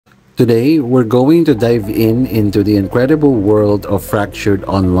Today, we're going to dive into the incredible world of Fractured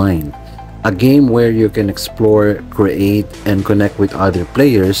Online, a game where you can explore, create, and connect with other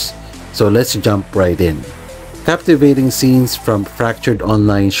players. So let's jump right in. Captivating scenes from Fractured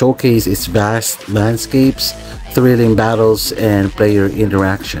Online showcase its vast landscapes, thrilling battles, and player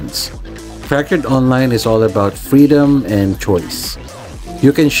interactions. Fractured Online is all about freedom and choice.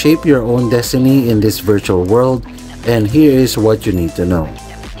 You can shape your own destiny in this virtual world, and here is what you need to know.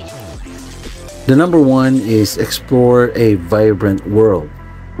 The number one is explore a vibrant world.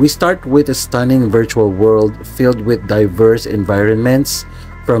 We start with a stunning virtual world filled with diverse environments,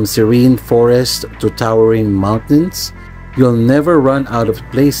 from serene forests to towering mountains. You'll never run out of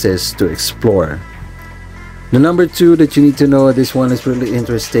places to explore. The number two that you need to know, this one is really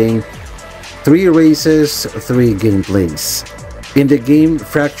interesting. 3 races, 3 gameplays. In the game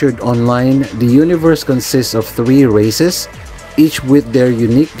Fractured Online, the universe consists of 3 races, each with their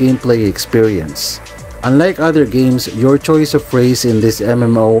unique gameplay experience. Unlike other games, your choice of race in this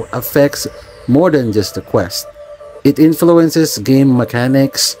MMO affects more than just the quest. It influences game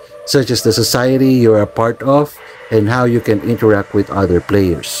mechanics, such as the society you're a part of and how you can interact with other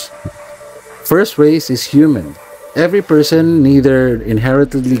players. First race is human. Every person, neither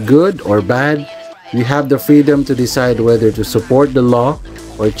inherently good or bad, you have the freedom to decide whether to support the law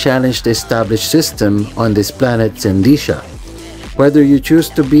or challenge the established system on this planet Zendisha. Whether you choose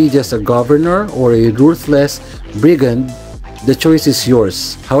to be just a governor or a ruthless brigand, the choice is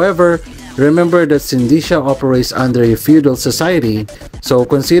yours. However, remember that Zendisha operates under a feudal society, so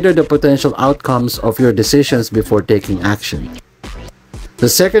consider the potential outcomes of your decisions before taking action. The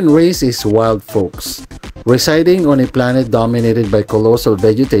second race is wild folks. Residing on a planet dominated by colossal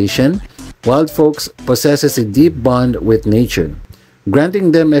vegetation, wild folks possesses a deep bond with nature,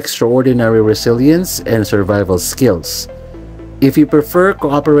 granting them extraordinary resilience and survival skills. If you prefer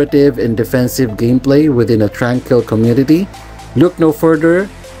cooperative and defensive gameplay within a tranquil community, look no further.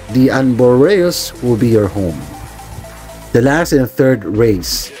 The unparalleled will be your home. The last and third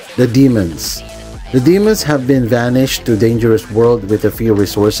race, the demons. The demons have been banished to a dangerous world with a few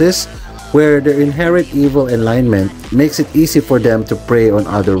resources, where their inherent evil alignment makes it easy for them to prey on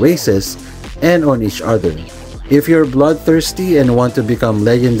other races and on each other. If you're bloodthirsty and want to become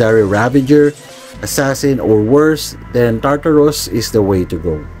legendary ravager, assassin, or worse, then Tartaros is the way to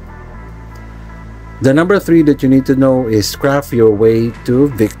go. The number 3 that you need to know is craft your way to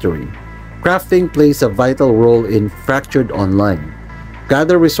victory. Crafting plays a vital role in Fractured Online.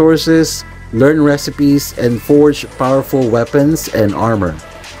 Gather resources, learn recipes, and forge powerful weapons and armor.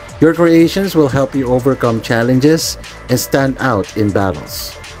 Your creations will help you overcome challenges and stand out in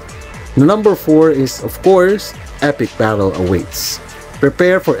battles. The number 4 is, of course, epic battle awaits.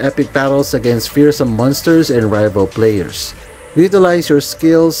 Prepare for epic battles against fearsome monsters and rival players. Utilize your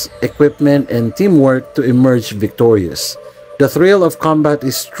skills, equipment, and teamwork to emerge victorious. The thrill of combat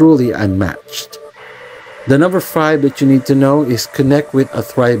is truly unmatched. The number 5 that you need to know is connect with a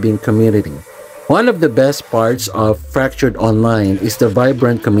thriving community. One of the best parts of Fractured Online is the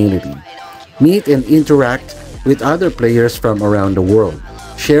vibrant community. Meet and interact with other players from around the world.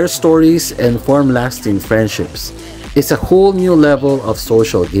 Share stories and form lasting friendships. It's a whole new level of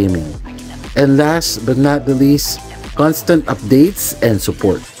social gaming. And last but not the least, constant updates and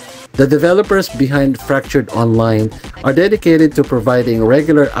support. The developers behind Fractured Online are dedicated to providing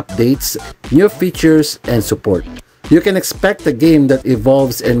regular updates, new features, and support. You can expect a game that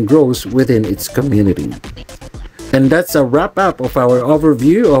evolves and grows within its community. And that's a wrap up of our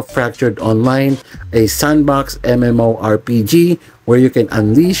overview of Fractured Online, a sandbox MMORPG where you can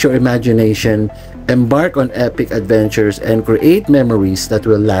unleash your imagination, embark on epic adventures, and create memories that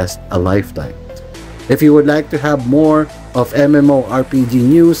will last a lifetime. If you would like to have more of MMORPG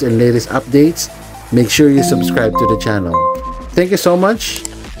news and latest updates, make sure you subscribe to the channel. Thank you so much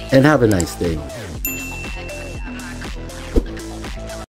and have a nice day.